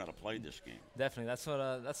you learn how to play this game. Definitely. That's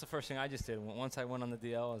the first thing I just did. Once I went on the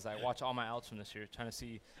DL is I watched all my outs from this year, trying to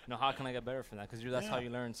see, how can I get better from that? Because that's how you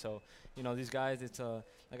learn. So, these guys, it's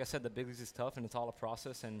like I said, the big leagues is tough and it's all a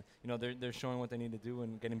process. And they're showing what they need to do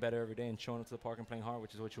and getting better every day and showing up to the park and playing hard,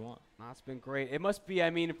 which is what you want. That's been great. It must be,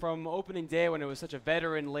 from opening day when it was such a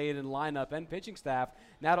veteran-laden lineup and pitching staff,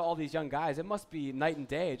 now to all these young guys, it must be night and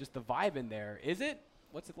day, just the vibe in there. Is it?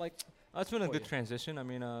 What's it like? It's been a good transition.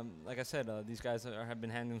 Like I said, these guys have been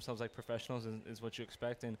handling themselves like professionals, is what you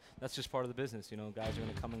expect, and that's just part of the business. Guys are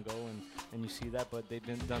going to come and go, and you see that, but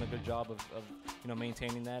they've done a good job of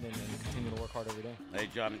maintaining that and continue to work hard every day. Hey,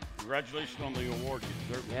 John, congratulations on the award.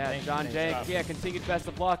 You deserve it. Yeah, John Jake. Yeah, continued best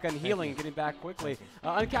of luck on healing and getting back quickly.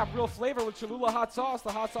 Uncapped Real Flavor with Cholula Hot Sauce,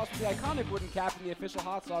 the hot sauce with the iconic wooden cap and the official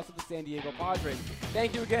hot sauce of the San Diego Padres.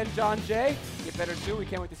 Thank you again, John Jay. Get better soon. We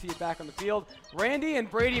can't wait to see you back on the field. Randy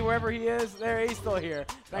and Brady, wherever he is, there he's still here.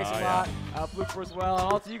 Thanks a lot, Blooper as well,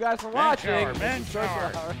 and all to you guys for watching. Man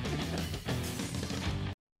shower.